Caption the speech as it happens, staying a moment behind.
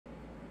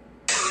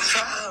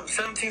Damn,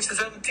 17 to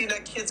 17,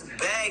 that kid's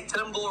bag.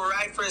 Tell him go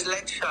right for his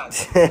leg shot.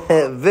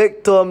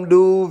 Victim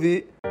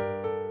Doovie.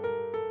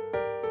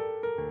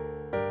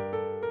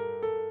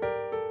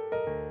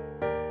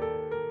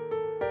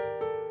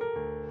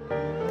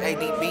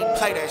 ADB,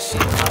 play that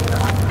shit.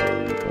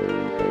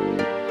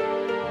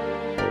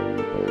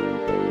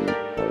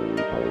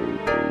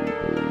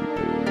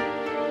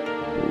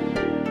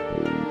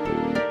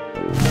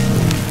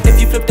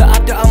 Flip the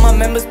opta on my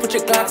members, put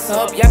your Glocks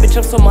up. Yeah, bitch,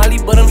 I'm Somali,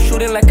 but I'm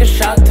shooting like a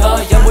shot.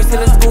 Young boy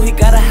still in school, he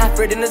got a half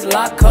red in his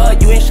locker.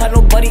 You ain't shot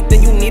nobody,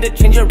 then you need to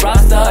change your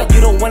roster.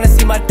 You don't wanna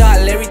see my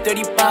dot, Larry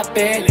 30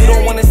 poppin'. You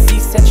don't wanna see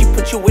Sachi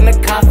put you in a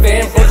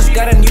coffin. Bro, just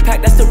got a new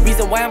pack, that's the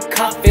reason why I'm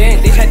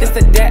coughing. They tried this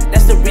to death,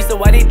 that's the reason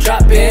why they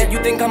droppin'.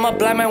 You think I'm a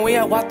blind man when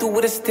I walk through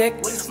with a stick?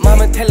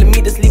 Mama telling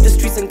me just leave the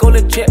streets and go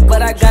legit,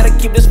 but I gotta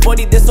keep this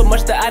 40, there's so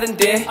much that I done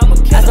did.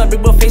 As my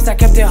big bro face, I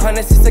kept it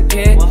 100 since a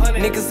kid.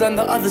 Niggas on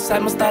the other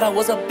side must thought I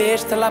was a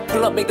bitch. Till I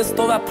pull up, make the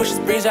stove, I push his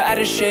breeze out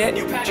of shit.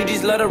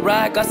 GG's let her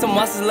ride, got some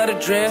monsters, let her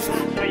drift.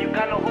 Swear you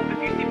got no hope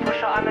if you see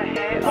Pusha on the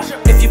head.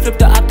 If you flip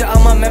the opta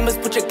on my members,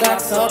 put your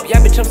Glocks up. Yeah,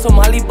 bitch, I'm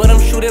Somali, but I'm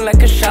shooting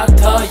like a shot.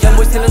 Young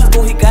boy still in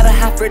school, he got a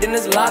half red in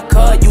his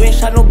locker. You ain't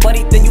shot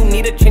nobody, then you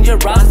need to change your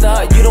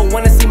roster. You don't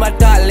wanna see my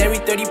dot, Larry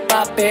 30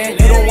 poppin'.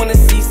 You don't wanna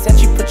see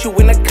Sachi put you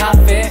in a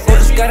coffin. Bro,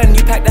 just got a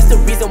new pack, that's the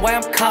reason why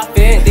I'm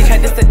coughing. They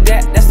tried this to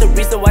death, that's the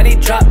reason why they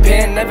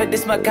droppin'. Never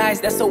diss my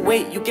guys, that's a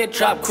weight, you get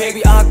dropped quick.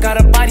 We all got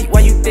a body,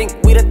 why you think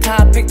we the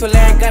top pick? To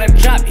Larry got a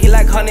drop, he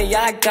like 100,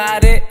 yeah, I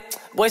got it.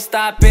 Boy,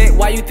 stop it.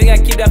 Why you think I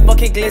keep that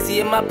fucking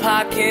glizzy in my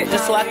pocket?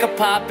 Just so I can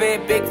pop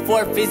it. Big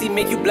 4 fizzy,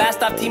 make you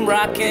blast off Team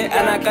Rocket.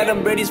 And I got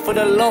them birdies for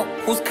the low.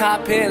 Who's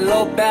copping?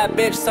 Low bad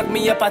bitch, suck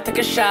me up, I take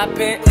a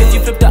shopping. If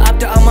you flip the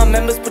opta on my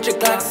members, put your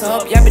Glocks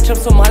up. Yeah, bitch, I'm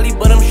Somali,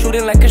 but I'm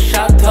shooting like a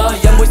shot.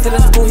 Young boy still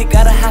in school, he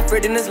got a half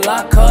red in his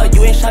locker.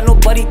 You ain't shot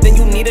nobody, then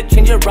you need to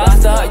change your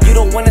roster. You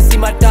don't wanna see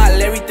my dot,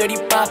 Larry 30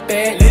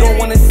 poppin'. You don't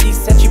wanna see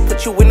Sachi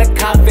put you in a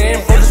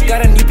coffin. Bro, just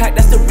got a new pack,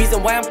 that's the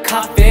reason why I'm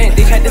coughing.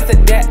 They tried this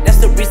to death, that's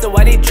the reason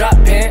why they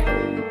droppin'.